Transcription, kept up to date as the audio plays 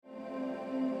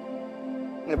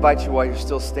I invite you while you're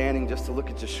still standing just to look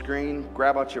at your screen.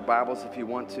 Grab out your Bibles if you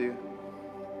want to.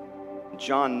 In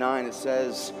John 9, it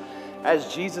says,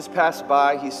 "As Jesus passed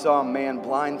by, he saw a man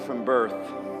blind from birth.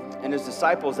 And his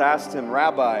disciples asked him,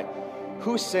 'Rabbi,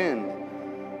 who sinned,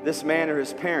 this man or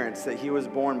his parents, that he was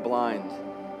born blind?'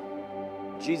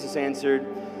 Jesus answered,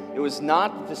 'It was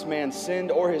not that this man sinned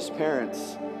or his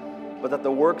parents, but that the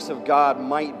works of God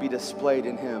might be displayed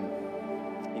in him.'"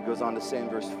 He goes on to say in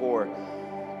verse 4,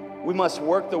 "We must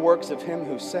work the works of him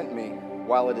who sent me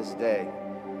while it is day.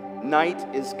 Night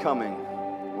is coming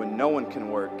when no one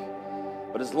can work.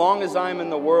 But as long as I am in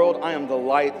the world, I am the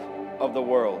light of the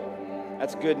world."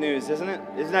 That's good news, isn't it?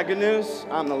 Isn't that good news?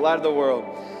 I'm the light of the world.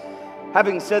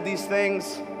 Having said these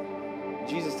things,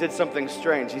 Jesus did something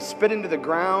strange. He spit into the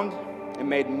ground and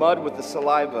made mud with the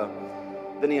saliva.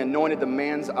 Then he anointed the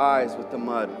man's eyes with the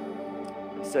mud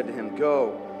and said to him,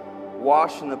 "Go,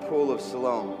 wash in the pool of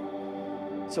Siloam."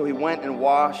 So he went and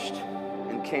washed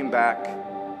and came back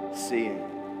seeing.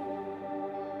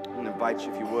 I'm going to invite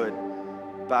you, if you would,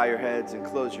 bow your heads and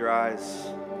close your eyes.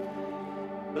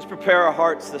 Let's prepare our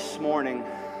hearts this morning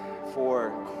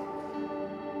for,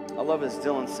 I love as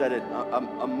Dylan said it,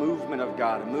 a movement of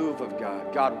God, a move of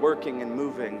God, God working and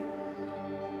moving.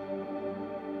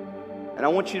 And I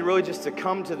want you to really just to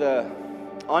come to the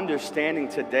understanding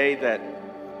today that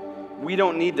we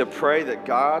don't need to pray that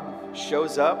God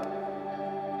shows up.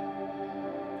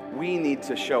 We need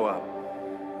to show up.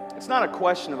 It's not a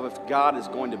question of if God is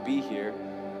going to be here.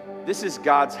 This is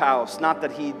God's house, not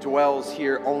that he dwells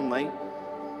here only.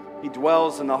 He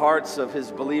dwells in the hearts of his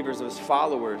believers, of his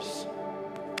followers.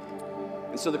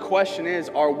 And so the question is,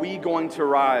 are we going to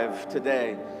arrive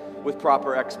today with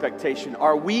proper expectation?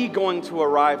 Are we going to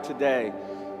arrive today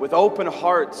with open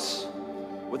hearts,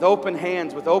 with open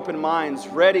hands, with open minds,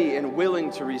 ready and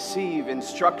willing to receive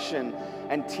instruction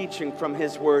and teaching from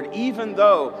his word, even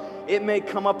though it may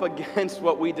come up against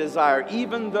what we desire,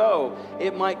 even though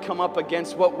it might come up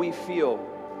against what we feel?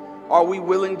 Are we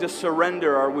willing to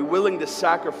surrender? Are we willing to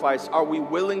sacrifice? Are we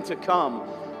willing to come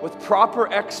with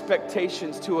proper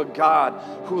expectations to a God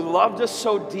who loved us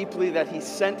so deeply that he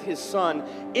sent his son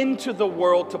into the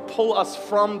world to pull us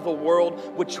from the world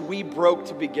which we broke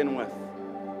to begin with?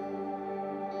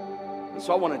 And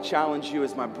so I want to challenge you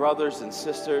as my brothers and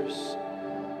sisters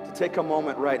to take a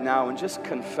moment right now and just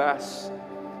confess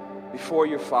before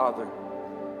your Father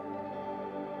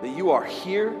that you are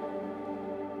here,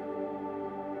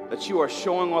 that you are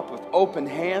showing up with open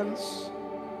hands,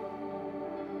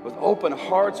 with open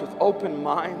hearts, with open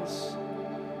minds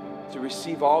to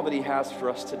receive all that he has for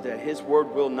us today. His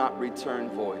word will not return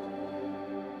void.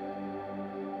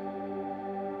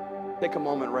 Take a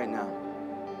moment right now.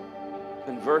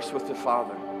 Converse with the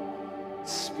Father.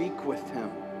 Speak with him.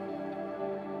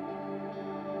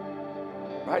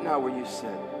 Right now where you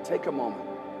sit, take a moment.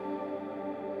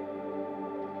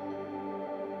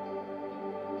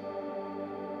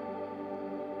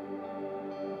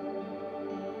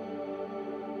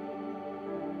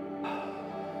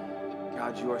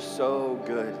 God, you are so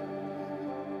good.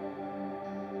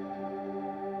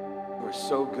 You are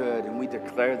so good, and we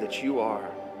declare that you are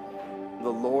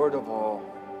the Lord of all.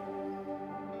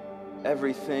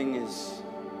 Everything is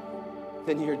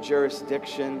within your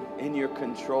jurisdiction, in your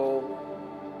control.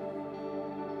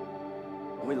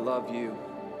 We love you.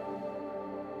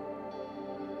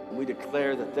 We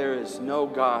declare that there is no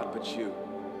God but you.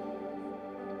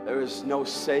 There is no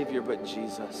Savior but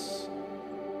Jesus.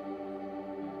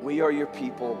 We are your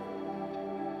people.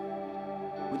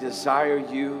 We desire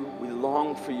you. We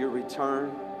long for your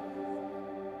return.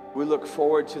 We look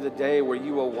forward to the day where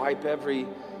you will wipe every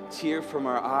tear from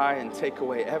our eye and take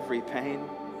away every pain.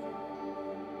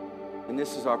 And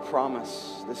this is our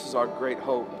promise. This is our great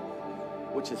hope,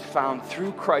 which is found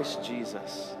through Christ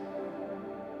Jesus.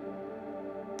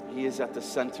 He is at the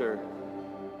center.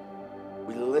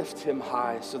 We lift him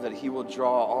high so that he will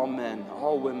draw all men,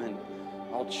 all women,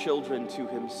 all children to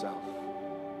himself.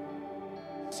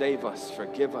 Save us,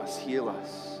 forgive us, heal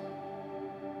us.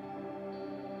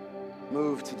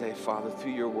 Move today, Father,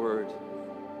 through your word.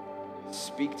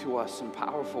 Speak to us in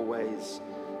powerful ways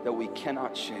that we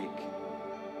cannot shake,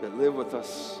 that live with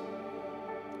us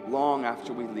long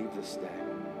after we leave this day.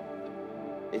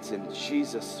 It's in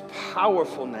Jesus'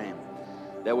 powerful name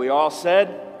that we all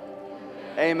said,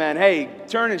 amen. Hey,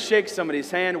 turn and shake somebody's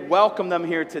hand. Welcome them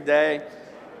here today.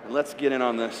 And let's get in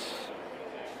on this.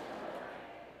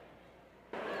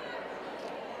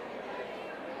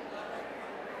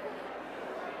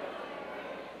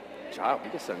 Child,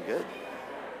 you guys sound good.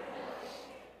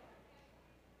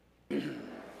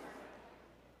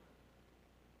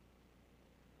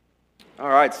 All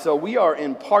right, so we are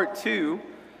in part 2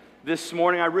 this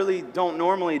morning. I really don't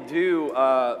normally do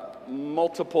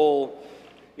multiple,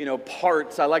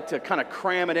 parts. I like to kind of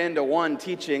cram it into one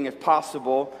teaching if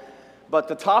possible. But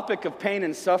the topic of pain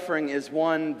and suffering is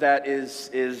one that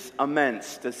is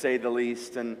immense, to say the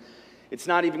least. And it's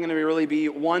not even going to really be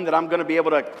one that I'm going to be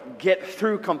able to get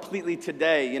through completely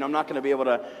today. I'm not going to be able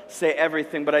to say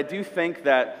everything. But I do think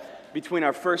that between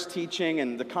our first teaching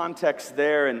and the context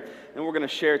there and we're going to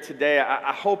share today,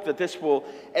 I hope that this will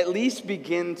at least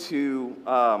begin to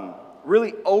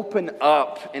really open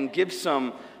up and give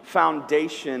some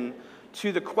foundation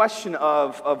to the question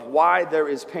of why there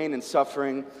is pain and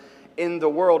suffering in the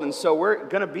world. And so we're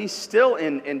going to be still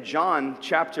in John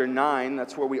chapter 9.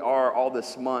 That's where we are all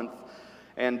this month.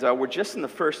 And we're just in the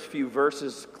first few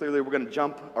verses. Clearly, we're going to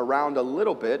jump around a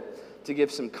little bit to give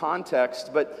some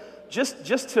context. But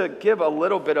just to give a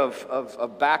little bit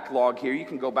of backlog here, you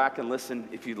can go back and listen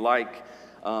if you'd like.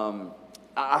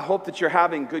 I hope that you're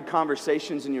having good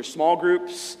conversations in your small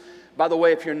groups. By the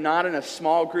way, if you're not in a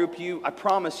small group, I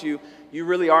promise you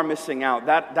really are missing out.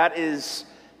 That is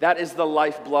the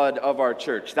lifeblood of our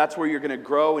church. That's where you're going to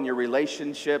grow in your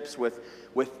relationships with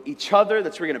each other.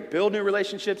 That's where you're going to build new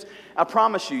relationships. I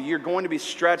promise you're going to be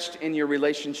stretched in your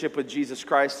relationship with Jesus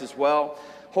Christ as well.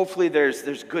 Hopefully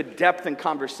there's good depth in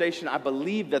conversation. I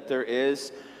believe that there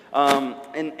is.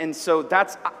 And so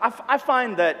I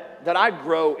find that I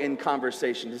grow in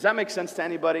conversation. Does that make sense to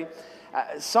anybody?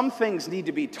 Some things need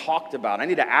to be talked about. I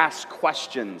need to ask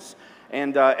questions.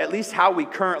 And at least how we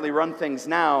currently run things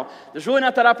now, there's really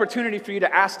not that opportunity for you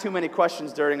to ask too many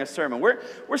questions during a sermon.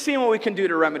 We're seeing what we can do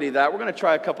to remedy that. We're going to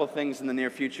try a couple of things in the near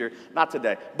future. Not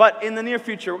today. But in the near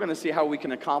future, we're going to see how we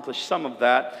can accomplish some of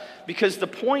that. Because the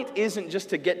point isn't just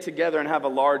to get together and have a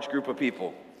large group of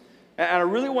people. And I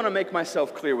really want to make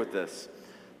myself clear with this.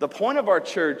 The point of our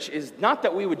church is not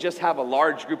that we would just have a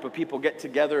large group of people get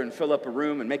together and fill up a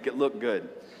room and make it look good.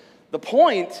 The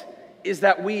point is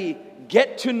that we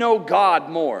get to know God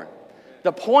more.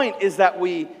 The point is that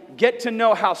we get to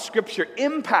know how Scripture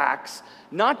impacts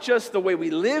not just the way we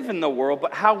live in the world,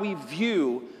 but how we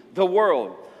view the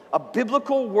world. A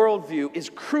biblical worldview is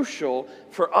crucial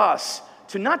for us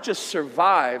to not just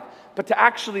survive, but to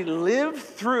actually live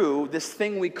through this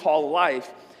thing we call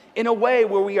life in a way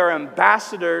where we are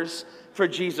ambassadors for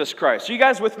Jesus Christ. Are you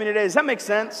guys with me today? Does that make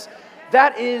sense?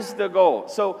 That is the goal.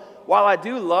 So while I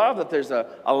do love that there's a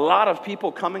lot of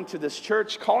people coming to this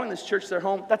church, calling this church their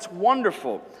home, that's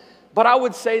wonderful. But I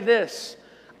would say this,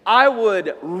 I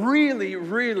would really,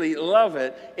 really love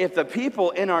it if the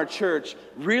people in our church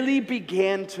really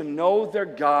began to know their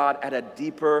God at a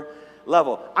deeper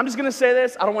level. I'm just going to say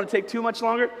this, I don't want to take too much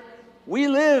longer. We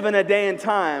live in a day and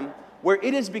time where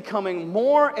it is becoming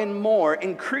more and more,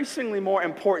 increasingly more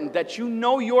important that you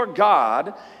know your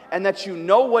God and that you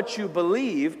know what you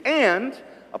believe, and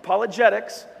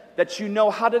apologetics, that you know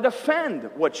how to defend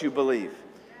what you believe.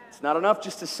 It's not enough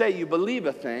just to say you believe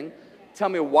a thing. Tell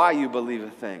me why you believe a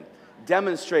thing.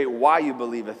 Demonstrate why you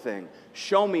believe a thing.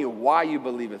 Show me why you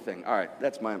believe a thing. All right,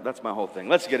 that's my whole thing.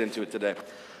 Let's get into it today.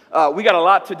 We got a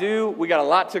lot to do. We got a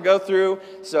lot to go through.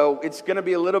 So it's going to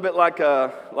be a little bit like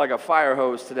a fire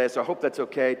hose today. So I hope that's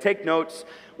okay. Take notes.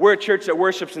 We're a church that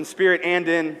worships in spirit and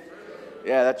in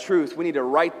that truth. We need to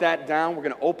write that down. We're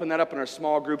going to open that up in our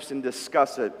small groups and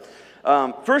discuss it.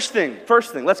 First thing,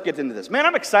 let's get into this. Man,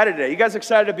 I'm excited today. You guys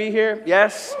excited to be here?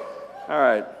 Yes? All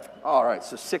right.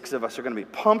 So 6 of us are going to be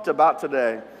pumped about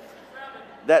today.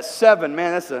 That's 7,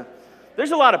 man,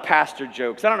 there's a lot of pastor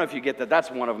jokes. I don't know if you get that. That's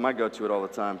one of them. I go to it all the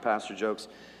time, pastor jokes.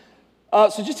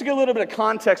 So just to get a little bit of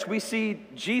context, we see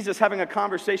Jesus having a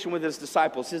conversation with his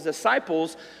disciples. His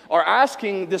disciples are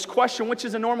asking this question, which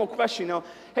is a normal question.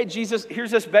 Hey, Jesus,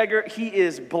 here's this beggar. He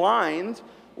is blind.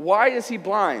 Why is he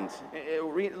blind?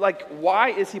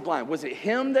 Why is he blind? Was it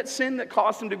him that sinned that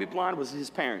caused him to be blind? Was it his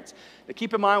parents? Now,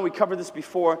 keep in mind, we covered this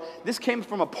before. This came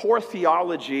from a poor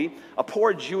theology, a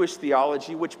poor Jewish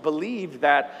theology, which believed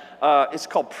that it's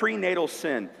called prenatal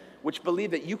sin, which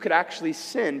believed that you could actually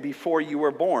sin before you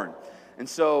were born. And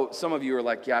so some of you are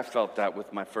like, yeah, I felt that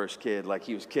with my first kid, like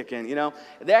he was kicking,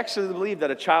 They actually believed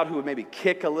that a child who would maybe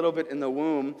kick a little bit in the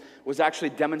womb was actually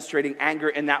demonstrating anger,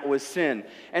 and that was sin.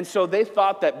 And so they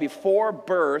thought that before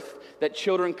birth that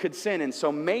children could sin. And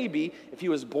so maybe if he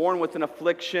was born with an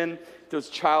affliction, if there was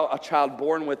a child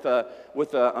born with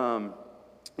some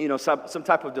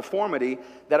type of deformity,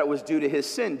 that it was due to his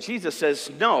sin. Jesus says,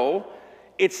 no,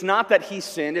 it's not that he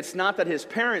sinned, it's not that his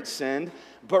parents sinned,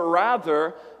 but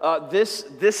rather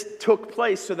this took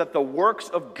place so that the works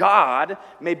of God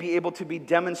may be able to be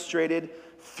demonstrated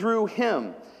through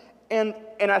him. And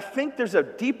I think there's a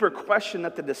deeper question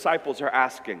that the disciples are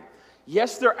asking.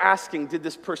 Yes, they're asking, did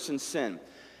this person sin?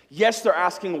 Yes, they're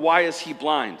asking, why is he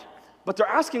blind? But they're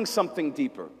asking something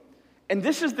deeper. And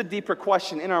this is the deeper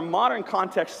question. In our modern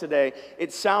context today,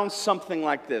 it sounds something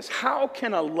like this. How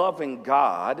can a loving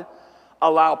God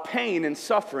allow pain and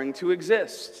suffering to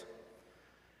exist?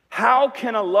 How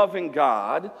can a loving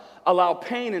God allow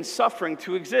pain and suffering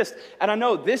to exist? And I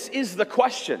know this is the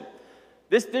question.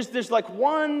 There's like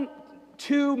one,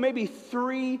 two, maybe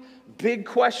three big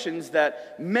questions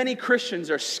that many Christians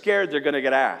are scared they're going to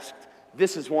get asked.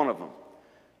 This is one of them.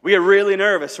 We get really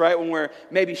nervous, right, when we're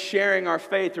maybe sharing our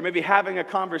faith or maybe having a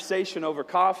conversation over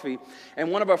coffee,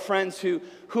 and one of our friends who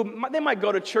they might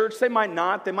go to church, they might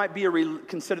not, they might be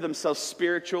consider themselves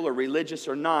spiritual or religious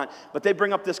or not, but they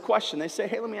bring up this question. They say,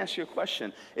 hey, let me ask you a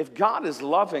question. If God is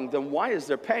loving, then why is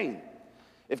there pain?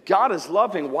 If God is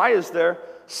loving, why is there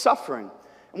suffering?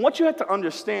 And what you have to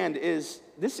understand is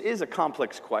this is a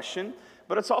complex question,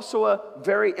 but it's also a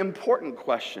very important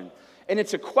question. And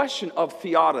it's a question of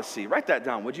theodicy. Write that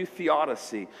down, would you?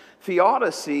 Theodicy.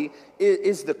 Theodicy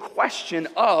is the question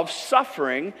of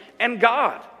suffering and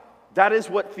God. That is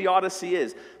what theodicy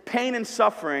is. Pain and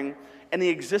suffering and the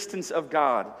existence of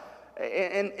God.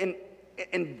 And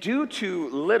due to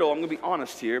little, I'm going to be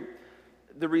honest here,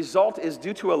 the result is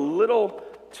due to a little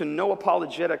to no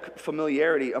apologetic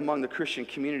familiarity among the Christian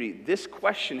community. This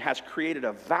question has created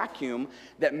a vacuum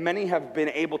that many have been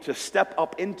able to step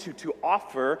up into to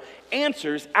offer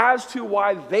answers as to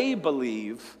why they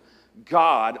believe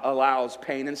God allows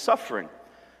pain and suffering.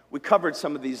 We covered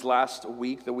some of these last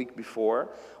week, the week before.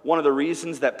 One of the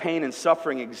reasons that pain and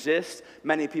suffering exist,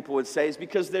 many people would say, is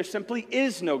because there simply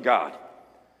is no God.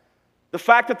 The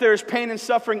fact that there is pain and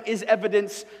suffering is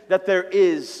evidence that there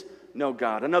is no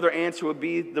God. Another answer would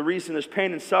be the reason there's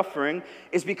pain and suffering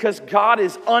is because God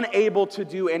is unable to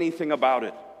do anything about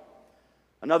it.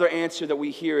 Another answer that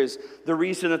we hear is the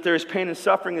reason that there is pain and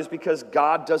suffering is because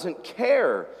God doesn't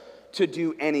care to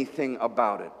do anything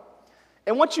about it.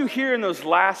 And what you hear in those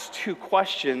last two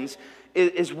questions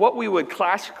is what we would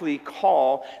classically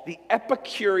call the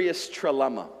Epicurus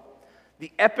trilemma.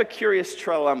 The Epicurus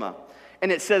trilemma.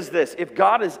 And it says this: if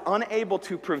God is unable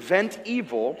to prevent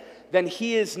evil, then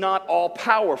he is not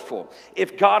all-powerful.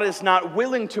 If God is not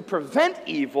willing to prevent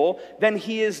evil, then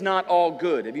he is not all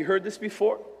good. Have you heard this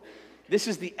before? This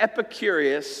is the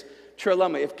Epicurus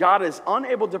trilemma. If God is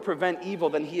unable to prevent evil,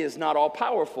 then he is not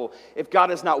all-powerful. If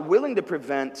God is not willing to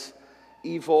prevent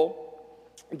evil,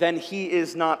 then he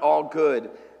is not all good.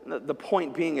 The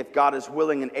point being, if God is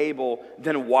willing and able,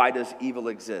 then why does evil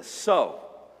exist? So,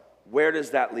 where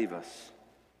does that leave us?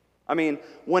 I mean,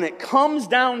 when it comes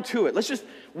down to it,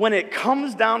 when it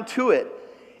comes down to it,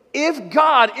 if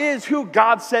God is who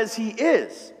God says he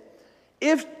is,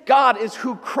 if God is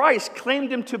who Christ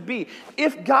claimed him to be,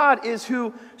 if God is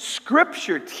who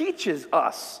Scripture teaches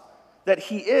us that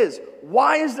he is,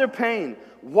 why is there pain?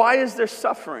 Why is there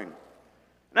suffering?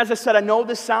 And as I said, I know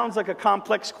this sounds like a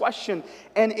complex question,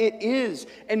 and it is.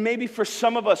 And maybe for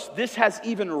some of us, this has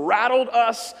even rattled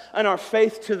us and our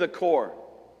faith to the core.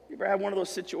 You ever had one of those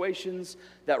situations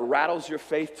that rattles your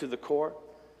faith to the core?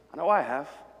 I know I have.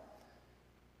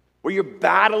 Where you're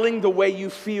battling the way you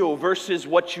feel versus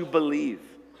what you believe.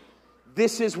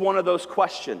 This is one of those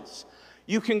questions.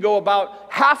 You can go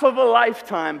about half of a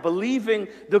lifetime believing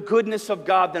the goodness of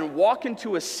God, then walk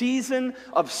into a season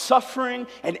of suffering,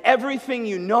 and everything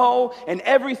you know and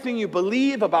everything you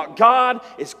believe about God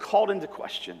is called into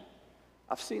question.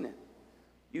 I've seen it.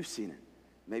 You've seen it.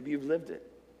 Maybe you've lived it.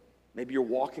 Maybe you're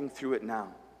walking through it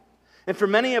now. And for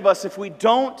many of us, if we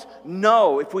don't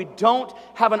know, if we don't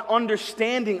have an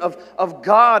understanding of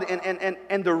God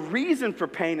and the reason for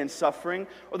pain and suffering,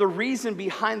 or the reason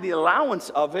behind the allowance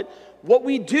of it, what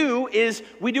we do is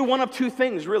we do one of two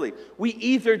things, really. We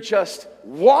either just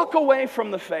walk away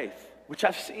from the faith, which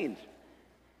I've seen,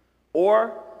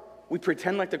 or we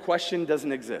pretend like the question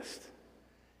doesn't exist.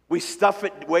 We stuff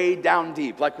it way down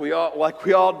deep, like we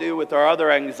all do with our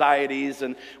other anxieties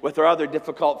and with our other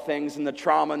difficult things and the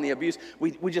trauma and the abuse.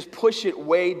 We just push it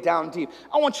way down deep.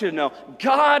 I want you to know,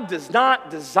 God does not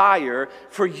desire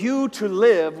for you to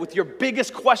live with your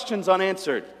biggest questions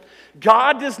unanswered.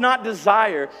 God does not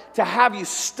desire to have you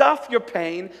stuff your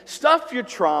pain, stuff your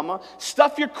trauma,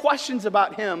 stuff your questions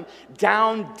about him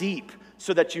down deep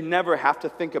so that you never have to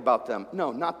think about them.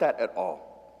 No, not that at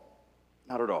all.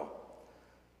 Not at all.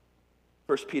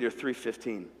 1 Peter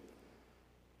 3:15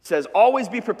 says, always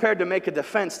be prepared to make a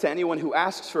defense to anyone who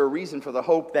asks for a reason for the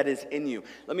hope that is in you.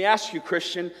 Let me ask you,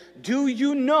 Christian, do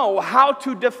you know how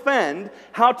to defend,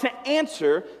 how to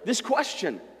answer this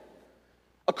question?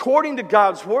 According to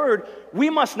God's word, we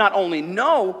must not only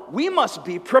know, we must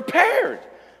be prepared.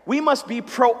 We must be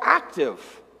proactive.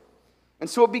 And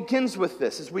so it begins with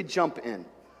this as we jump in.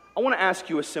 I want to ask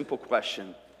you a simple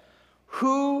question.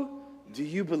 Who do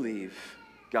you believe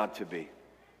God to be?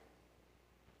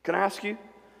 Can I ask you?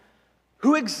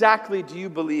 Who exactly do you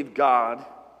believe God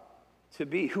to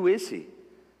be? Who is he?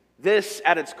 This,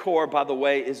 at its core, by the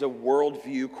way, is a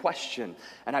worldview question.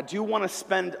 And I do want to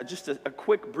spend just a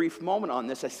quick, brief moment on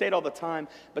this. I say it all the time,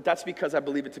 but that's because I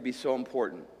believe it to be so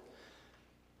important.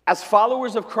 As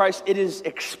followers of Christ, it is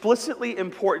explicitly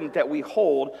important that we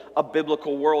hold a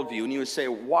biblical worldview. And you would say,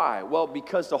 why? Well,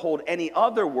 because to hold any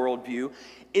other worldview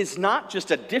is not just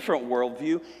a different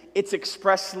worldview, it's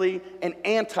expressly an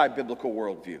anti-biblical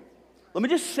worldview. Let me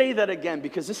just say that again,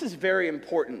 because this is very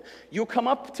important. You'll come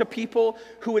up to people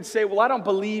who would say, well, I don't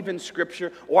believe in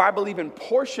Scripture, or I believe in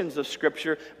portions of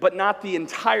Scripture, but not the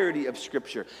entirety of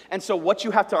Scripture. And so what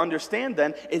you have to understand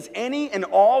then is any and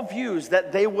all views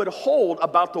that they would hold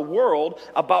about the world,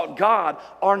 about God,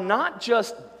 are not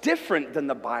just different than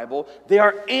the Bible, they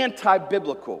are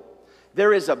anti-biblical.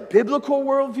 There is a biblical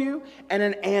worldview and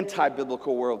an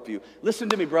anti-biblical worldview. Listen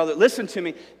to me, brother. Listen to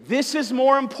me. This is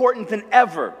more important than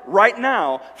ever right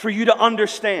now for you to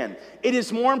understand. It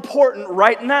is more important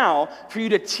right now for you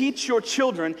to teach your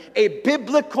children a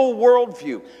biblical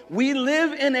worldview. We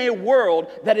live in a world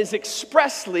that is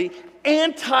expressly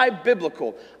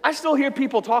anti-biblical. I still hear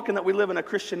people talking that we live in a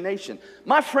Christian nation.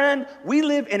 My friend, we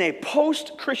live in a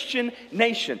post-Christian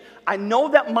nation. I know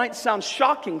that might sound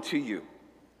shocking to you.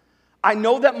 I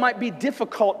know that might be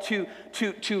difficult to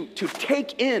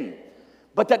take in,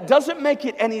 but that doesn't make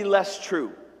it any less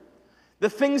true. The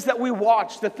things that we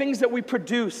watch, the things that we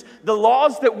produce, the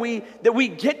laws that we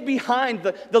get behind,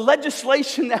 the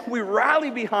legislation that we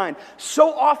rally behind,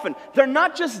 so often, they're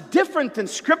not just different than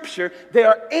Scripture, they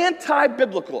are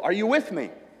anti-biblical. Are you with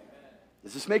me?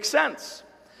 Does this make sense?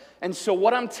 And so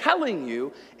what I'm telling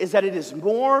you is that it is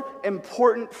more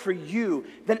important for you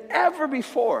than ever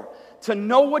before to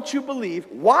know what you believe,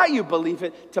 why you believe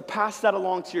it, to pass that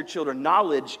along to your children.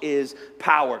 Knowledge is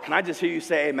power. Can I just hear you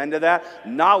say amen to that?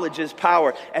 Knowledge is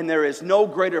power, and there is no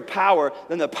greater power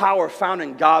than the power found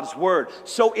in God's Word.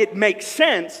 So it makes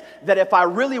sense that if I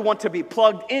really want to be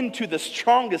plugged into the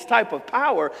strongest type of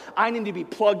power, I need to be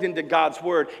plugged into God's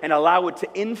Word and allow it to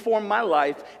inform my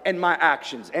life and my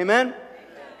actions. Amen?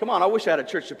 Come on, I wish I had a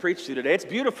church to preach to today. It's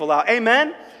beautiful out.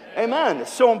 Amen? Amen.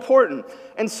 It's so important.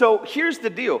 And so here's the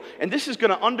deal, and this is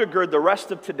going to undergird the rest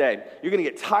of today. You're going to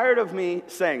get tired of me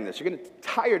saying this. You're going to get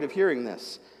tired of hearing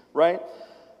this, right?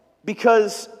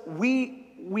 Because we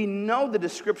know the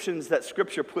descriptions that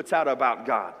Scripture puts out about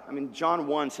God. I mean, John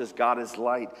 1 says God is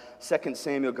light. 2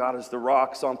 Samuel, God is the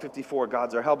rock. Psalm 54,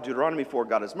 God's our help. Deuteronomy 4,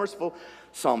 God is merciful.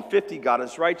 Psalm 50, God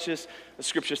is righteous. The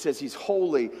Scripture says He's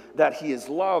holy, that He is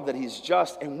love, that He's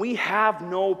just. And we have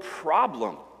no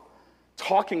problem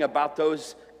talking about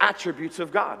those attributes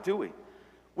of God, do we?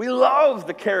 We love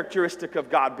the characteristic of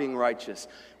God being righteous.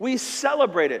 We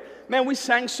celebrate it. Man, we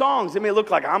sang songs. It may look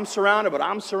like I'm surrounded, but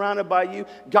I'm surrounded by you.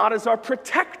 God is our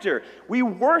protector. We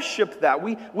worship that.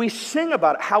 We sing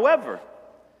about it. However,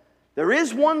 there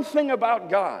is one thing about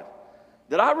God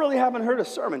that I really haven't heard a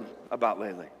sermon about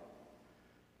lately.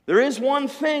 There is one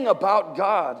thing about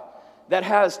God that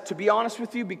has, to be honest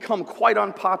with you, become quite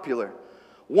unpopular.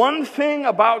 One thing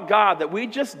about God that we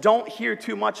just don't hear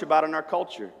too much about in our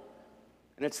culture.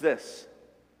 And it's this: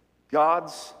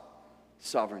 God's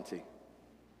sovereignty.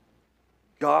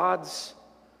 God's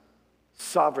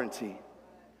sovereignty.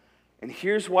 And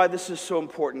here's why this is so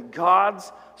important.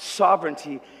 God's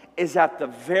sovereignty is at the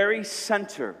very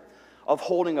center of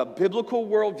holding a biblical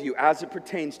worldview as it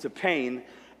pertains to pain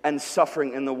and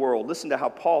suffering in the world. Listen to how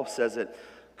Paul says it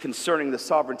concerning the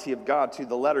sovereignty of God to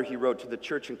the letter he wrote to the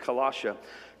church in Colossia.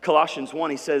 Colossians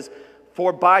 1, he says,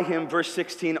 for by him, verse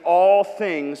 16, all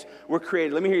things were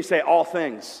created. Let me hear you say all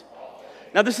things.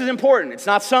 Now this is important. It's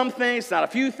not some things, it's not a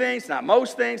few things, it's not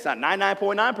most things, it's not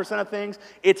 99.9% of things.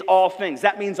 It's all things.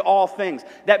 That means all things.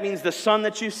 That means the sun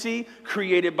that you see,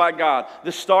 created by God.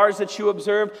 The stars that you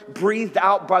observe, breathed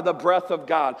out by the breath of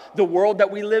God. The world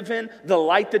that we live in, the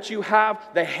light that you have,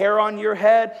 the hair on your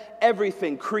head,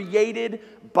 everything created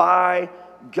by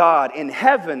God in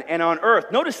heaven and on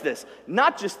earth. Notice this,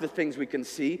 not just the things we can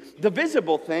see, the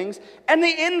visible things and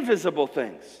the invisible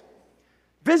things.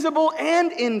 Visible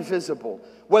and invisible,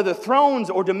 whether thrones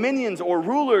or dominions or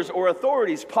rulers or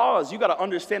authorities. Pause, you got to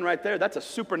understand right there, that's a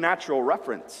supernatural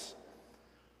reference.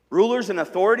 Rulers and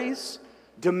authorities,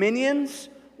 dominions,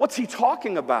 what's he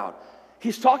talking about?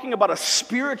 He's talking about a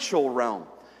spiritual realm.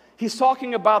 He's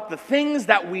talking about the things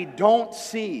that we don't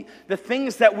see, the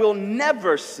things that we'll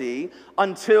never see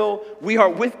until we are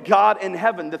with God in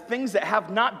heaven, the things that have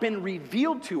not been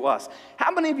revealed to us. How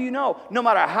many of you know, no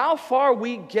matter how far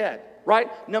we get, right,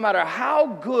 no matter how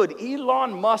good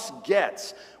Elon Musk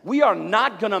gets, we are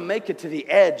not going to make it to the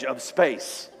edge of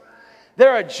space. There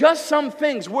are just some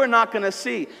things we're not going to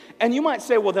see. And you might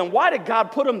say, well, then why did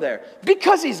God put him there?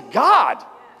 Because he's God.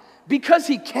 Because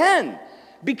he can.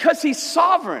 Because he's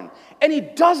sovereign, and he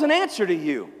doesn't answer to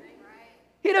you.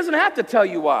 He doesn't have to tell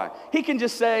you why. He can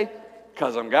just say,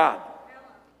 because I'm God.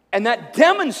 And that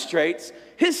demonstrates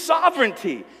his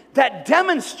sovereignty. That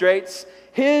demonstrates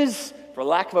his, for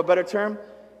lack of a better term,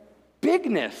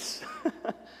 bigness.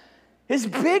 His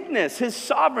bigness, his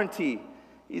sovereignty.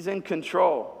 He's in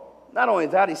control. Not only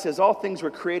that, he says all things were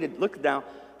created, look now,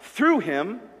 through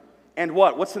him, and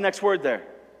what? What's the next word there?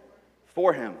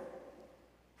 For him.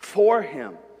 For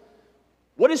him.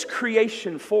 What is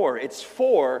creation for? It's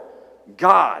for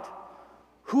God.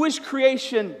 Who is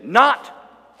creation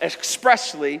not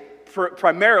expressly,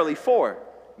 primarily for?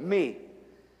 Me.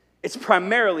 It's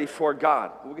primarily for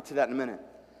God. We'll get to that in a minute.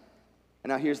 And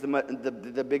now here's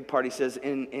the big part. He says,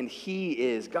 and he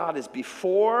is, God is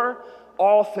before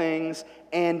all things,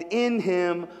 and in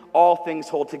him all things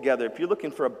hold together. If you're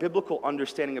looking for a biblical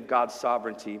understanding of God's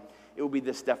sovereignty, it will be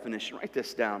this definition. Write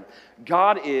this down.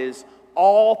 God is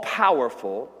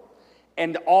all-powerful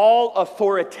and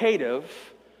all-authoritative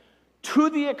to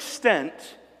the extent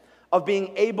of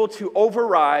being able to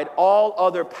override all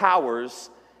other powers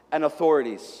and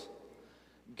authorities.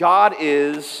 God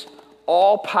is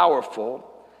all-powerful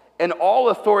and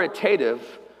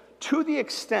all-authoritative to the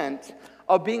extent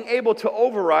of being able to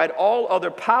override all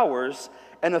other powers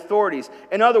and authorities.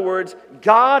 In other words,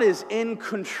 God is in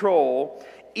control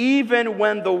even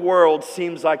when the world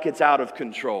seems like it's out of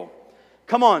control.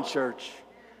 Come on, church.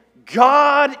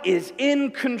 God is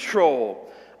in control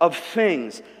of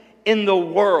things in the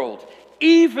world,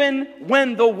 even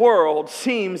when the world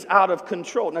seems out of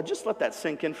control. Now, just let that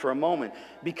sink in for a moment,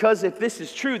 because if this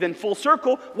is true, then full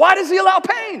circle, why does he allow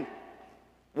pain?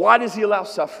 Why does he allow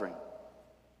suffering?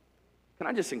 Can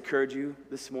I just encourage you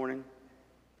this morning?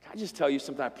 Can I just tell you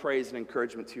something I pray is an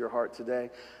encouragement to your heart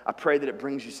today? I pray that it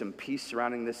brings you some peace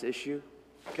surrounding this issue.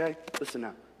 Okay? Listen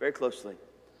now, very closely.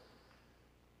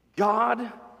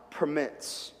 God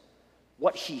permits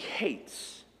what he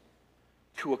hates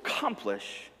to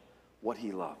accomplish what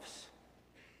he loves.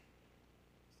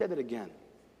 Say that again.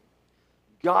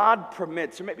 God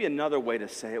permits, or maybe another way to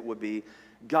say it would be,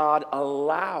 God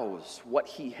allows what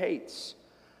he hates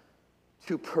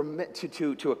to permit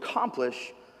to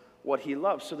accomplish what he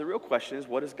loves. So the real question is,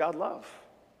 what does God love?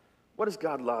 What does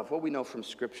God love? Well, we know from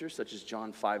Scripture, such as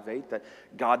John 5:8, that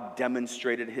God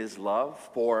demonstrated his love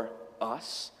for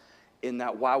us in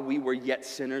that while we were yet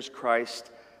sinners,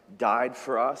 Christ died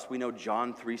for us. We know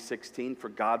John 3:16, for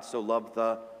God so loved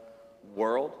the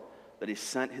world that he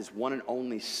sent his one and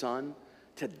only Son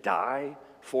to die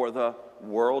for the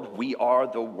world. We are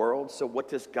the world. So what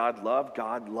does God love?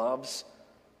 God loves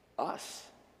us.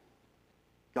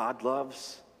 God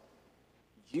loves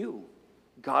you.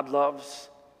 God loves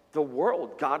the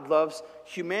world. God loves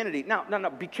humanity. Now,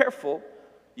 be careful.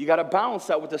 You got to balance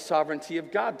that with the sovereignty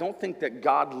of God. Don't think that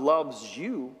God loves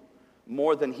you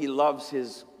more than he loves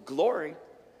his glory.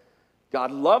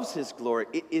 God loves his glory.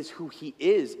 It is who he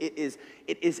is. It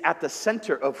is at the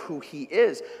center of who he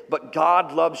is. But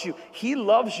God loves you. He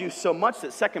loves you so much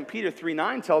that 2 Peter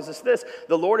 3:9 tells us this: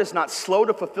 the Lord is not slow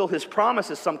to fulfill his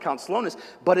promises, some count slowness,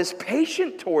 but is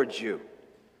patient towards you,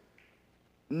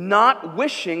 not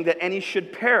wishing that any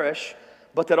should perish,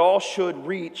 but that all should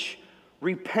reach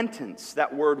repentance.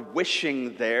 That word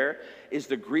wishing there is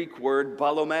the Greek word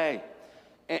balomē.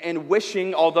 And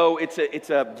wishing, although it's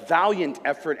a valiant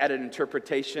effort at an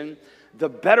interpretation, the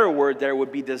better word there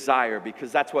would be desire,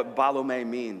 because that's what balomē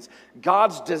means.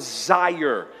 God's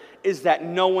desire is that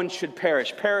no one should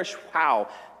perish. Perish how?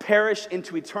 Perish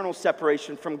into eternal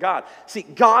separation from God. See,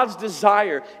 God's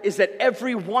desire is that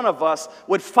every one of us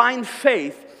would find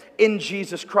faith in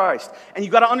Jesus Christ. And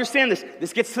you got to understand this.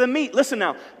 This gets to the meat. Listen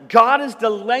now. God is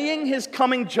delaying his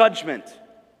coming judgment.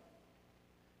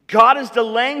 God is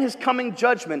delaying his coming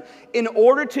judgment in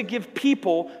order to give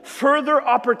people further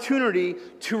opportunity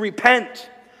to repent.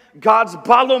 God's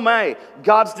balomē,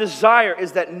 God's desire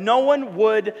is that no one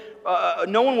would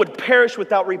perish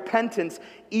without repentance,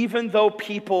 even though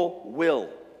people will.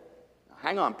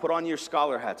 Hang on, put on your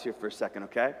scholar hats here for a second,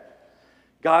 okay?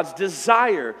 God's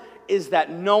desire is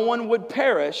that no one would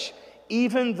perish,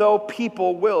 even though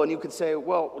people will. And you could say,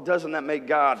 well, doesn't that make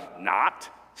God not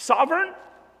sovereign?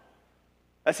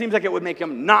 That seems like it would make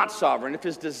him not sovereign. If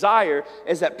his desire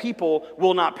is that people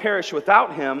will not perish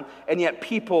without him, and yet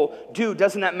people do,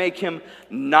 doesn't that make him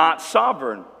not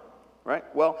sovereign? Right?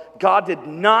 Well, God did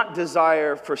not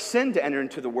desire for sin to enter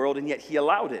into the world, and yet he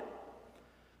allowed it.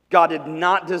 God did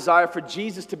not desire for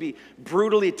Jesus to be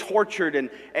brutally tortured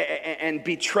and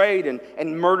betrayed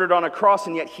and murdered on a cross,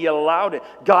 and yet he allowed it.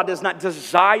 God does not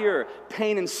desire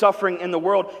pain and suffering in the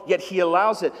world, yet he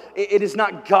allows it. It is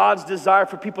not God's desire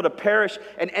for people to perish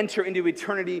and enter into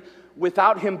eternity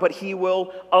without him, but he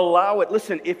will allow it.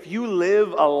 Listen, if you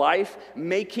live a life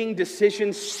making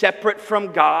decisions separate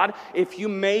from God, if you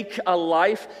make a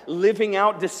life living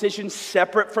out decisions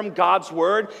separate from God's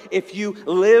word, if you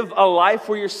live a life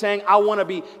where you're saying, I want to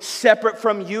be separate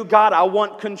from you, God, I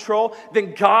want control,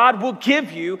 then God will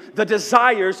give you the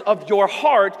desires of your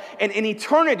heart, and in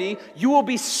eternity, you will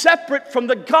be separate from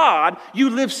the God you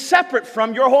live separate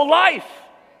from your whole life.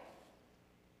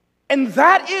 And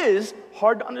that is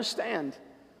hard to understand,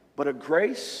 but a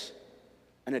grace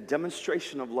and a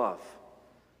demonstration of love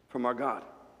from our God.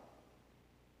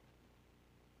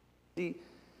 The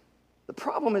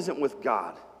problem isn't with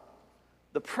God.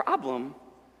 The problem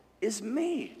is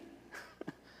me.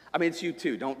 I mean, it's you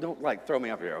too. Don't like throw me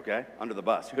up here, okay? Under the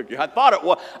bus.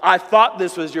 I thought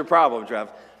this was your problem,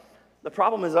 Trev. The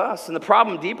problem is us, and the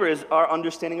problem deeper is our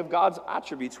understanding of God's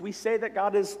attributes. We say that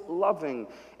God is loving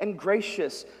and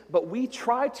gracious, but we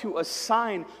try to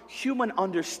assign human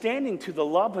understanding to the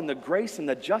love and the grace and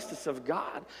the justice of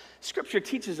God. Scripture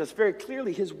teaches us very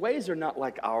clearly his ways are not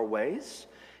like our ways.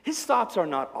 His thoughts are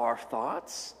not our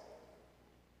thoughts.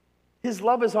 His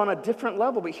love is on a different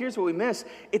level, but here's what we miss.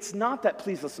 It's not that,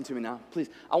 please listen to me now.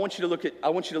 Please, I want you to look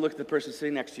at the person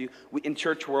sitting next to you. In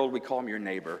church world, we call him your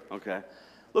neighbor, okay?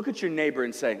 Look at your neighbor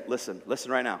and say, listen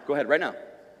right now. Go ahead, right now.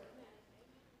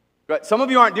 Right. Some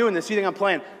of you aren't doing this. You think I'm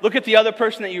playing. Look at the other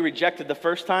person that you rejected the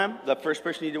first time, the first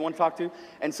person you didn't want to talk to,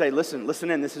 and say,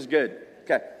 listen in, this is good.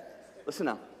 Okay, listen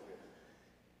now.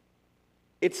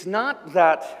 It's not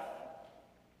that,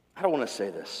 I don't want to say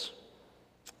this.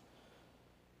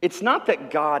 It's not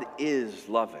that God is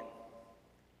loving.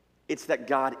 It's that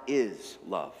God is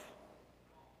love.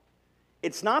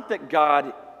 It's not that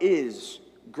God is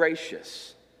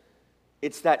gracious.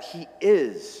 It's that he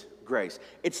is grace.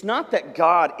 It's not that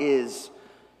God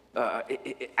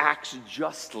acts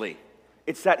justly.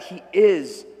 It's that he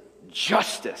is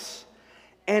justice.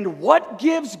 And what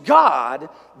gives God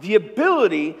the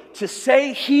ability to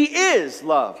say he is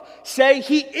love, say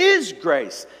he is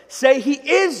grace, say he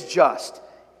is just,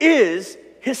 is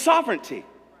his sovereignty.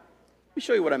 Let me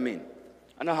show you what I mean.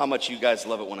 I know how much you guys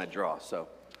love it when I draw, so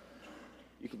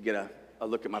you can get a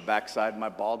look at my backside, my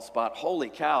bald spot. Holy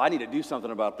cow, I need to do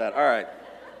something about that. All right.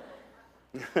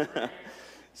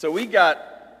 So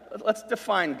let's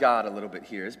define God a little bit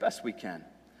here as best we can.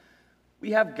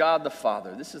 We have God the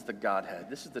Father. This is the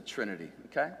Godhead. This is the Trinity,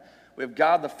 okay? We have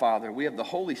God the Father. We have the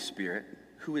Holy Spirit,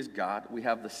 who is God. We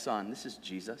have the Son. This is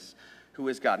Jesus, who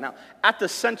is God. Now, at the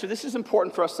center, this is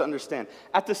important for us to understand.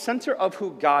 At the center of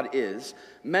who God is,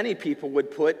 many people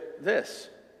would put this,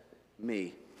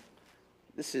 me.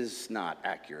 This is not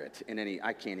accurate in any,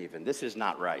 this is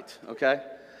not right, okay?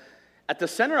 At the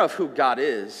center of who God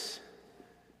is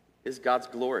God's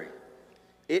glory.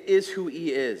 It is who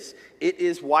he is. It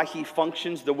is why he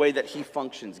functions the way that he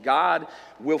functions. God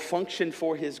will function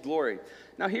for his glory.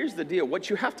 Now here's the deal. What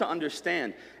you have to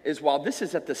understand is while this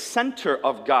is at the center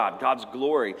of God, God's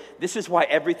glory, this is why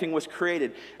everything was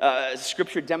created.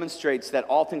 Scripture demonstrates that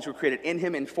all things were created in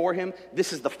him and for him.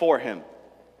 This is the for him,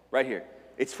 right here.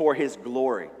 It's for his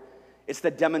glory. It's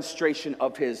the demonstration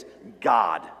of his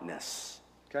godness.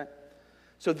 Okay?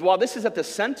 So while this is at the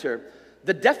center,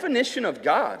 the definition of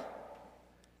God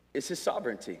is his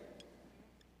sovereignty.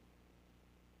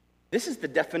 This is the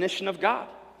definition of God.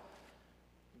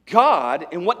 God,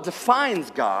 and what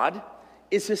defines God,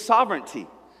 is his sovereignty.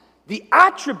 The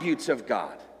attributes of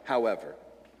God, however,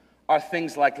 are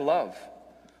things like love,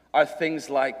 are things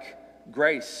like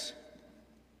grace,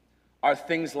 are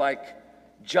things like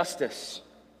justice.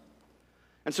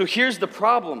 And so here's the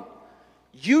problem.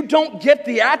 You don't get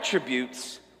the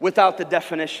attributes without the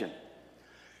definition.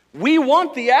 We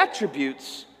want the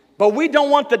attributes, but we don't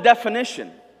want the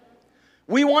definition.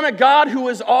 We want a God who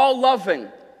is all loving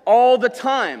all the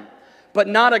time, but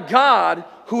not a God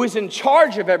who is in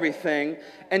charge of everything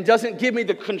and doesn't give me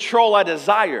the control I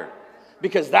desire,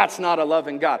 because that's not a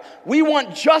loving God. We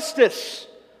want justice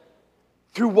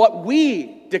through what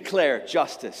we declare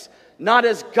justice, not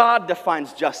as God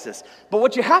defines justice. But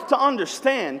what you have to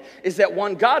understand is that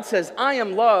when God says, I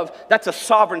am love, that's a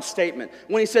sovereign statement.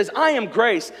 When he says, I am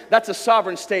grace, that's a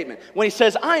sovereign statement. When he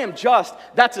says, I am just,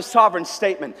 that's a sovereign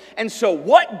statement. And so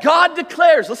what God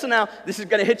declares, listen now, this is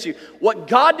going to hit you. What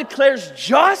God declares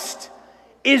just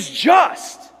is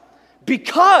just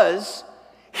because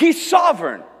he's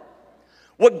sovereign.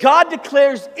 What God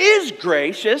declares is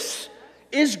gracious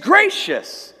is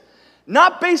gracious.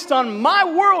 Not based on my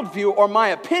worldview or my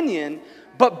opinion,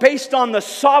 but based on the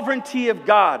sovereignty of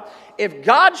God. If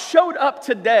God showed up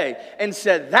today and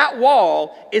said, that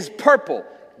wall is purple,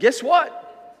 guess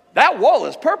what? That wall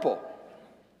is purple.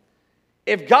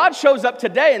 If God shows up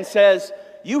today and says,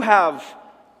 you have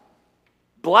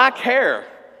black hair,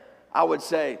 I would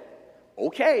say,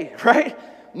 okay, right?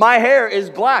 My hair is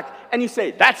black. And you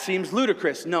say, that seems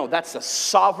ludicrous. No, that's a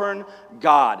sovereign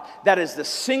God. That is the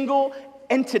single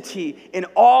entity in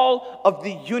all of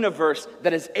the universe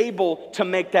that is able to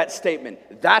make that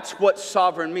statement. That's what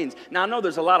sovereign means. Now, I know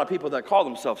there's a lot of people that call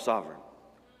themselves sovereign.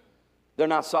 They're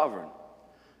not sovereign.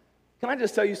 Can I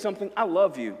just tell you something? I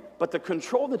love you, but the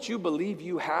control that you believe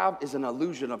you have is an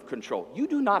illusion of control. You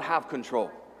do not have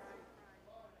control.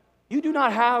 You do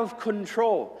not have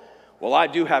control. Well, I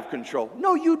do have control.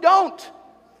 No, you don't.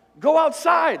 Go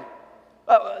outside.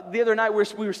 The other night,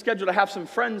 we were scheduled to have some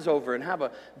friends over and have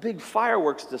a big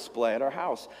fireworks display at our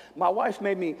house. My wife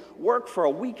made me work for a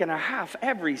week and a half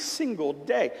every single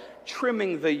day,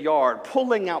 trimming the yard,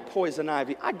 pulling out poison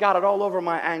ivy. I got it all over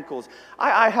my ankles.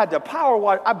 I had to power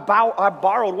wash. I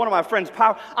borrowed one of my friend's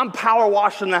power. I'm power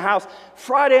washing the house.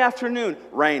 Friday afternoon,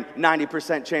 rain,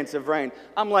 90% chance of rain.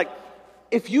 I'm like,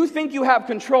 if you think you have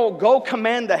control, go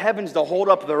command the heavens to hold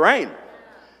up the rain.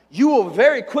 You will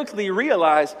very quickly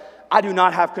realize I do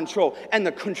not have control. And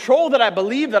the control that I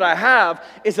believe that I have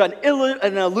is an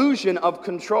illusion of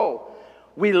control.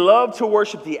 We love to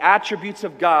worship the attributes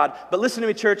of God, but listen to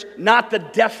me, church, not the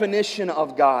definition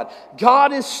of God.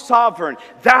 God is sovereign.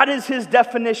 That is his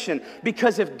definition.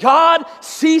 Because if God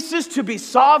ceases to be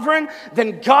sovereign,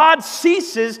 then God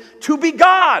ceases to be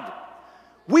God.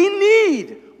 We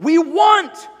need, we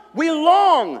want, we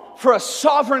long for a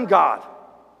sovereign God.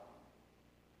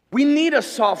 We need a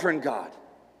sovereign God.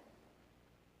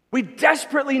 We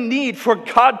desperately need for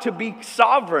God to be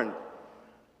sovereign.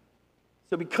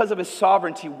 So because of his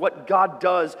sovereignty, what God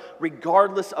does,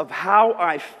 regardless of how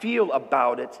I feel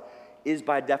about it, is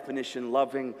by definition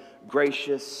loving,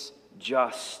 gracious,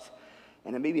 just.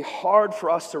 And it may be hard for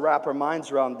us to wrap our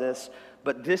minds around this,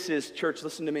 but this is, church,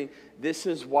 listen to me, this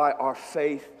is why our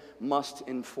faith must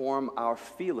inform our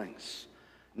feelings,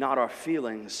 not our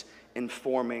feelings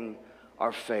informing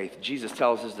our faith. Jesus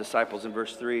tells his disciples in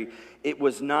verse 3, it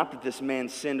was not that this man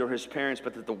sinned or his parents,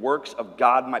 but that the works of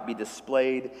God might be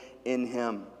displayed in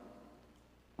him.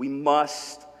 We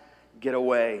must get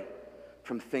away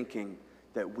from thinking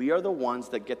that we are the ones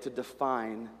that get to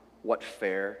define what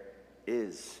fair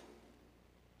is.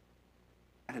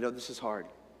 And I know this is hard.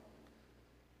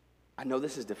 I know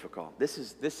this is difficult. This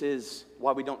is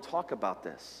why we don't talk about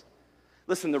this.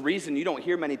 Listen, the reason you don't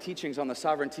hear many teachings on the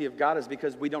sovereignty of God is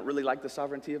because we don't really like the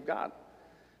sovereignty of God.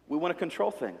 We want to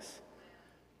control things.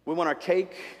 We want our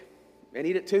cake and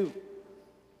eat it too.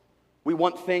 We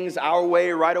want things our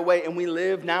way, right away, and we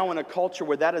live now in a culture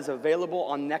where that is available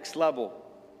on next level.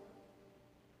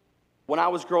 When I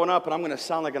was growing up, and I'm going to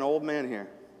sound like an old man here.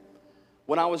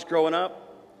 When I was growing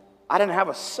up, I didn't have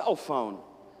a cell phone.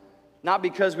 Not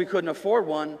because we couldn't afford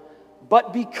one,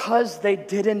 but because they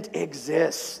didn't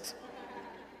exist.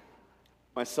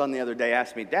 My son the other day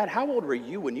asked me, Dad, how old were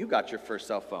you when you got your first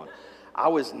cell phone? I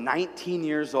was 19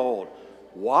 years old.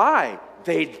 Why?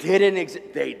 They didn't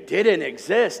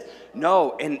exist.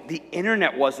 No, and the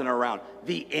internet wasn't around.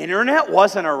 The internet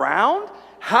wasn't around?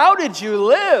 How did you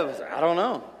live? I don't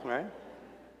know, right?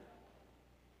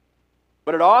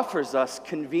 But it offers us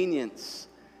convenience.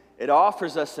 It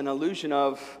offers us an illusion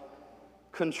of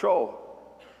control.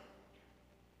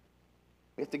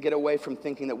 We have to get away from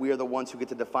thinking that we are the ones who get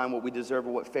to define what we deserve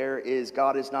or what fair is.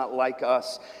 God is not like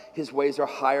us. His ways are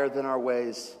higher than our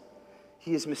ways.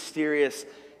 He is mysterious.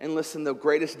 And listen, the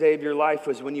greatest day of your life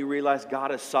was when you realize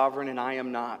God is sovereign and I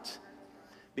am not.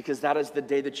 Because that is the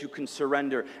day that you can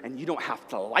surrender. And you don't have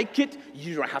to like it.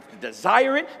 You don't have to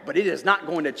desire it. But it is not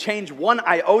going to change one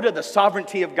iota the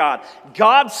sovereignty of God.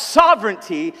 God's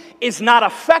sovereignty is not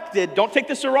affected. Don't take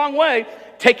this the wrong way.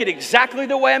 Take it exactly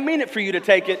the way I mean it for you to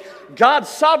take it. God's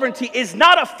sovereignty is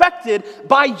not affected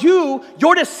by you,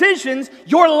 your decisions,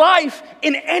 your life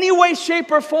in any way, shape,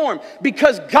 or form.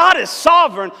 Because God is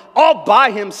sovereign all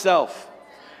by himself.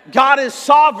 God is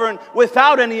sovereign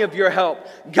without any of your help.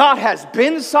 God has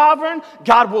been sovereign.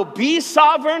 God will be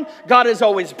sovereign. God has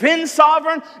always been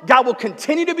sovereign. God will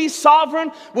continue to be sovereign.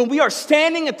 When we are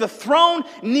standing at the throne,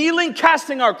 kneeling,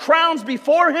 casting our crowns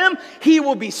before Him, He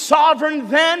will be sovereign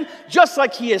then, just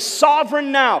like He is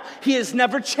sovereign now. He has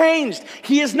never changed.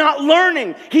 He is not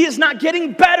learning. He is not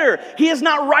getting better. He is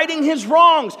not righting His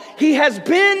wrongs. He has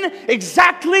been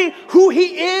exactly who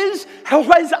He is, who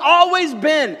has always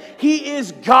been. He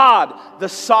is God, the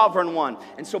sovereign one.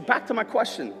 And so back to my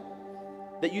question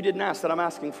that you didn't ask, that I'm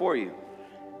asking for you.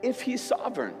 If He's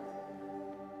sovereign,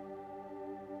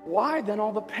 why then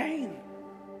all the pain?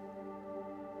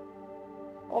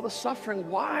 All the suffering,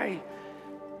 why?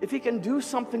 If He can do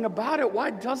something about it, why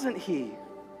doesn't He?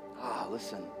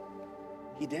 Listen,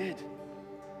 He did.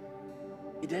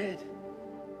 He did.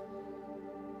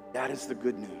 That is the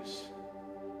good news.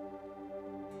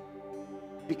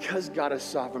 Because God is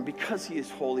sovereign, because He is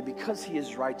holy, because He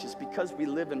is righteous, because we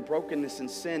live in brokenness and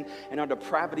sin and our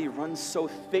depravity runs so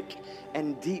thick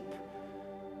and deep,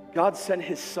 God sent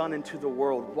His Son into the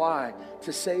world. Why?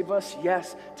 To save us?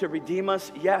 Yes. To redeem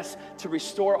us? Yes. To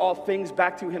restore all things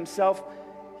back to Himself?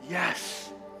 Yes.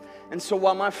 And so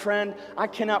while my friend, I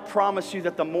cannot promise you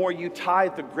that the more you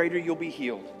tithe, the greater you'll be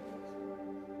healed.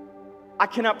 I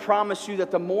cannot promise you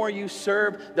that the more you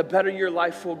serve, the better your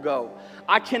life will go.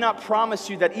 I cannot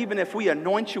promise you that even if we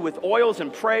anoint you with oils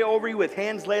and pray over you with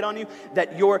hands laid on you,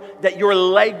 that your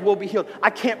leg will be healed.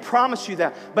 I can't promise you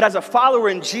that. But as a follower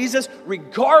in Jesus,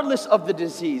 regardless of the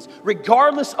disease,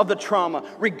 regardless of the trauma,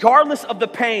 regardless of the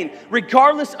pain,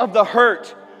 regardless of the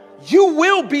hurt, you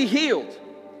will be healed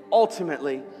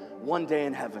ultimately one day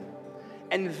in heaven.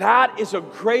 And that is a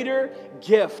greater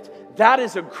gift. That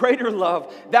is a greater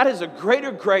love. That is a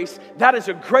greater grace. That is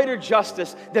a greater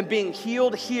justice than being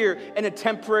healed here in a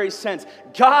temporary sense.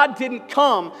 God didn't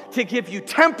come to give you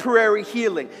temporary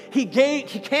healing. He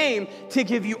came to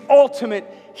give you ultimate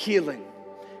healing.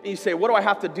 And you say, what do I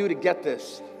have to do to get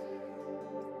this?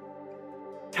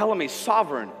 Tell Him He's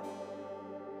sovereign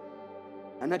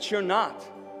and that you're not.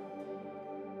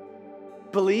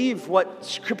 Believe what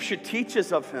Scripture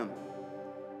teaches of Him.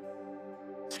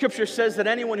 Scripture says that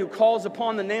anyone who calls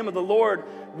upon the name of the Lord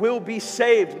will be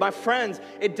saved. My friends,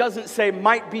 it doesn't say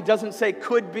might be, doesn't say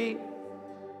could be.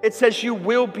 It says you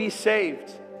will be saved.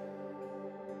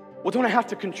 Well, don't I have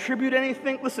to contribute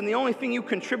anything? Listen, the only thing you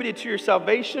contributed to your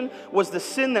salvation was the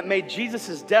sin that made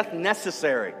Jesus' death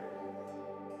necessary.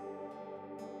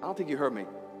 I don't think you heard me.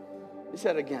 Let me say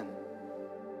it again.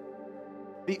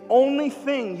 The only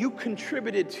thing you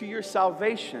contributed to your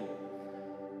salvation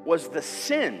was the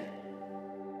sin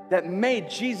that made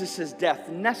Jesus' death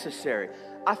necessary.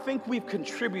 I think we've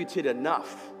contributed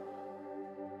enough.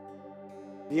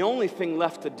 The only thing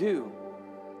left to do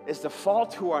is to fall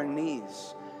to our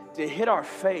knees, to hit our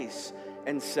face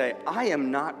and say, I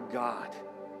am not God.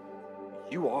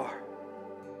 You are.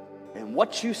 And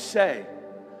what you say,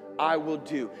 I will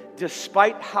do.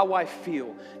 Despite how I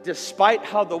feel, despite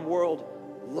how the world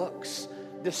looks,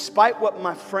 despite what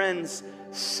my friends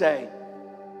say,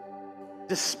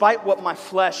 despite what my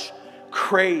flesh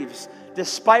craves,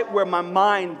 despite where my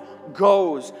mind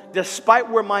goes, despite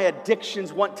where my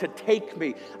addictions want to take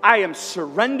me, I am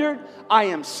surrendered, I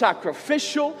am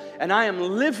sacrificial, and I am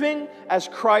living as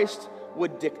Christ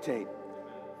would dictate.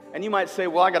 And you might say,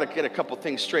 well, I got to get a couple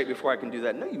things straight before I can do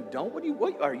that. No, you don't.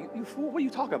 What are you fool? What are you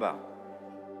talking about?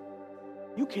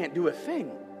 You can't do a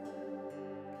thing.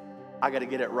 I got to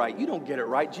get it right. You don't get it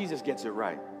right. Jesus gets it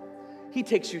right. He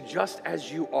takes you just as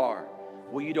you are.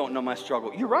 Well, you don't know my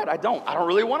struggle. You're right, I don't. I don't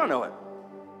really want to know it.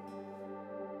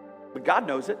 But God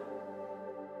knows it.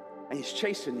 And He's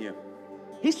chasing you.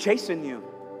 He's chasing you.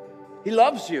 He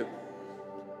loves you.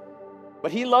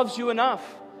 But He loves you enough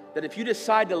that if you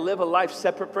decide to live a life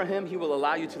separate from Him, He will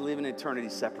allow you to live an eternity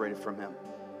separated from Him.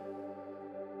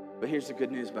 But here's the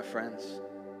good news, my friends.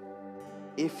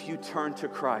 If you turn to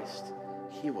Christ,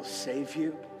 He will save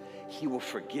you. He will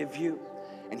forgive you.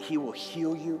 And He will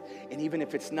heal you. And even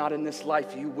if it's not in this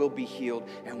life, you will be healed.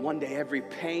 And one day every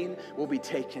pain will be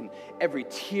taken. Every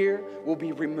tear will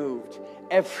be removed.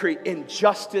 Every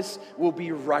injustice will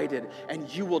be righted. And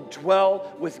you will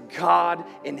dwell with God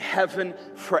in heaven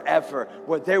forever,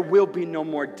 where there will be no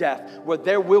more death, where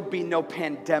there will be no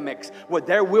pandemics, where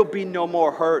there will be no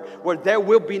more hurt, where there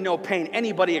will be no pain.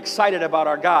 Anybody excited about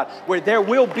our God? Where there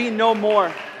will be no more.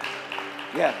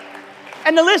 Yeah.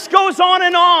 And the list goes on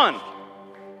and on.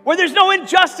 Where there's no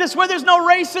injustice, where there's no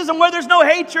racism, where there's no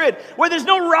hatred, where there's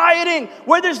no rioting,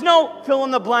 where there's no fill in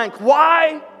the blank.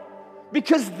 Why?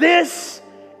 Because this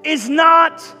is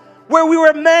not where we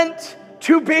were meant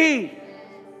to be.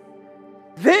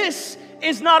 This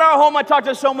is not our home. I talk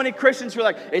to so many Christians who are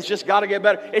like, it's just got to get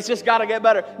better. It's just got to get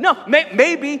better. No,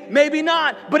 maybe, maybe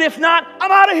not. But if not,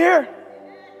 I'm out of here.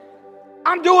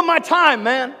 I'm doing my time,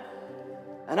 man.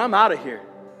 And I'm out of here.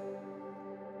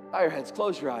 Bow your heads,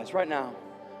 close your eyes right now.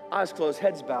 Eyes closed,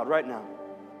 heads bowed right now.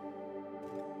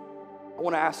 I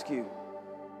want to ask you,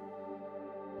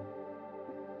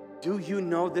 do you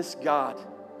know this God?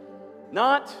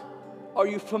 Not, are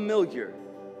you familiar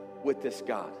with this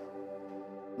God?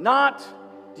 Not,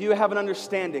 do you have an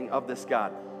understanding of this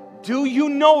God? Do you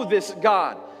know this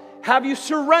God? Have you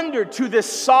surrendered to this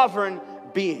sovereign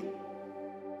being?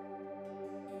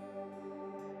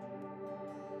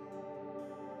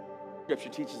 Scripture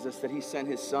teaches us that He sent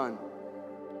His Son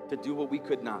to do what we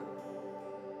could not,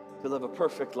 to live a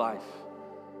perfect life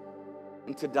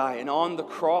and to die. And on the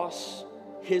cross,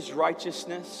 His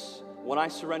righteousness, when I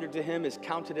surrendered to Him, is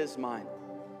counted as mine.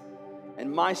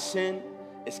 And my sin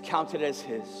is counted as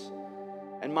His.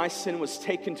 And my sin was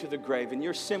taken to the grave, and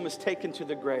your sin was taken to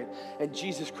the grave. And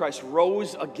Jesus Christ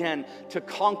rose again to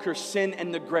conquer sin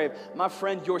and the grave. My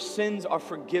friend, your sins are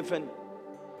forgiven.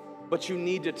 But you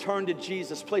need to turn to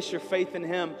Jesus, place your faith in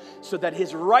Him, so that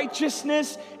His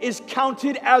righteousness is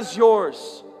counted as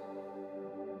yours.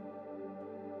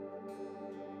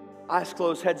 Eyes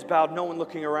closed, heads bowed, no one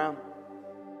looking around.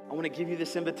 I want to give you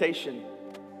this invitation.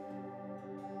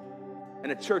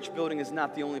 And a church building is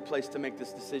not the only place to make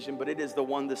this decision, but it is the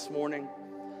one this morning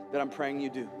that I'm praying you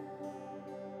do.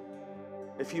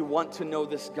 If you want to know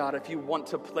this God, if you want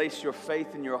to place your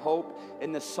faith and your hope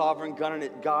in the sovereign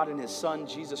God and His Son,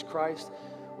 Jesus Christ,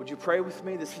 would you pray with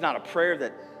me? This is not a prayer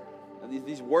that,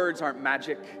 these words aren't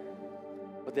magic,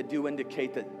 but they do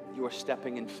indicate that you are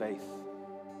stepping in faith.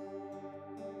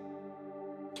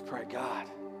 Let's pray. God,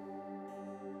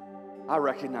 I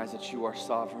recognize that you are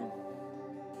sovereign.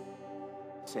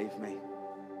 Save me,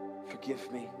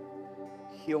 forgive me,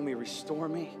 heal me, restore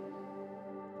me.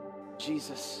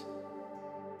 Jesus,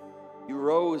 you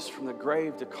rose from the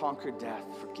grave to conquer death.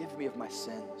 Forgive me of my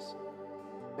sins.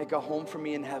 Make a home for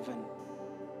me in heaven.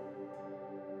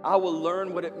 I will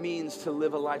learn what it means to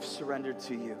live a life surrendered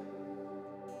to you.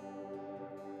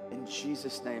 In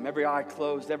Jesus' name, every eye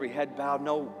closed, every head bowed,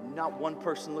 no, not one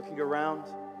person looking around.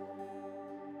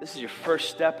 This is your first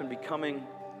step in becoming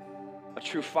a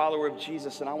true follower of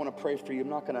Jesus, and I want to pray for you. I'm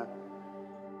not going to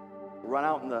run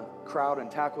out in the crowd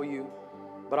and tackle you,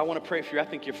 but I want to pray for you. I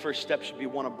think your first step should be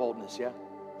one of boldness, yeah?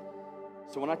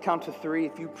 So when I count to 3,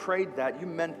 if you prayed that, you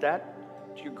meant that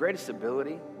to your greatest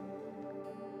ability,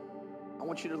 I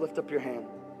want you to lift up your hand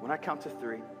when I count to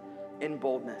 3 in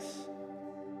boldness.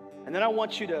 And then I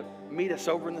want you to meet us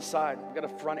over in the side. We've got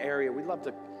a front area. We'd love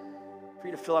for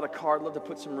you to fill out a card, love to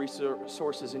put some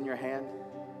resources in your hand.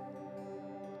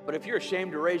 But if you're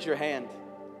ashamed to raise your hand,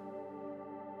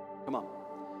 come on.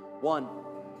 1,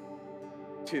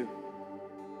 2.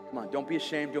 Come on, don't be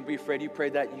ashamed, don't be afraid. You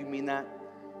prayed that, you mean that.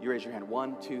 You raise your hand.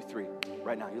 1, 2, 3.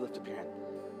 Right now, you lift up your hand.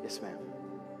 Yes, ma'am.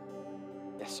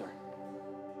 Yes, sir.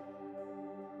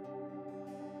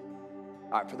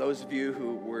 All right, for those of you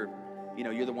who were,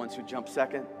 you're the ones who jumped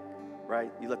second,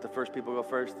 right? You let the first people go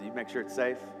first. You make sure it's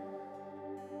safe.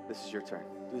 This is your turn.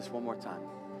 Do this one more time.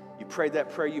 You prayed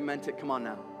that prayer, you meant it. Come on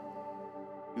now.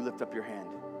 You lift up your hand.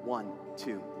 1,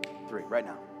 2, 3. Right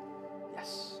now.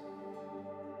 Yes.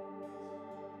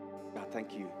 God,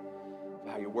 thank you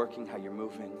for how you're working, how you're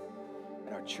moving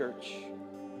in our church,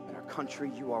 in our country.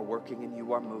 You are working and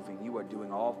you are moving. You are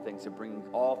doing all things and bringing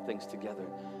all things together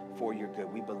for your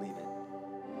good. We believe it.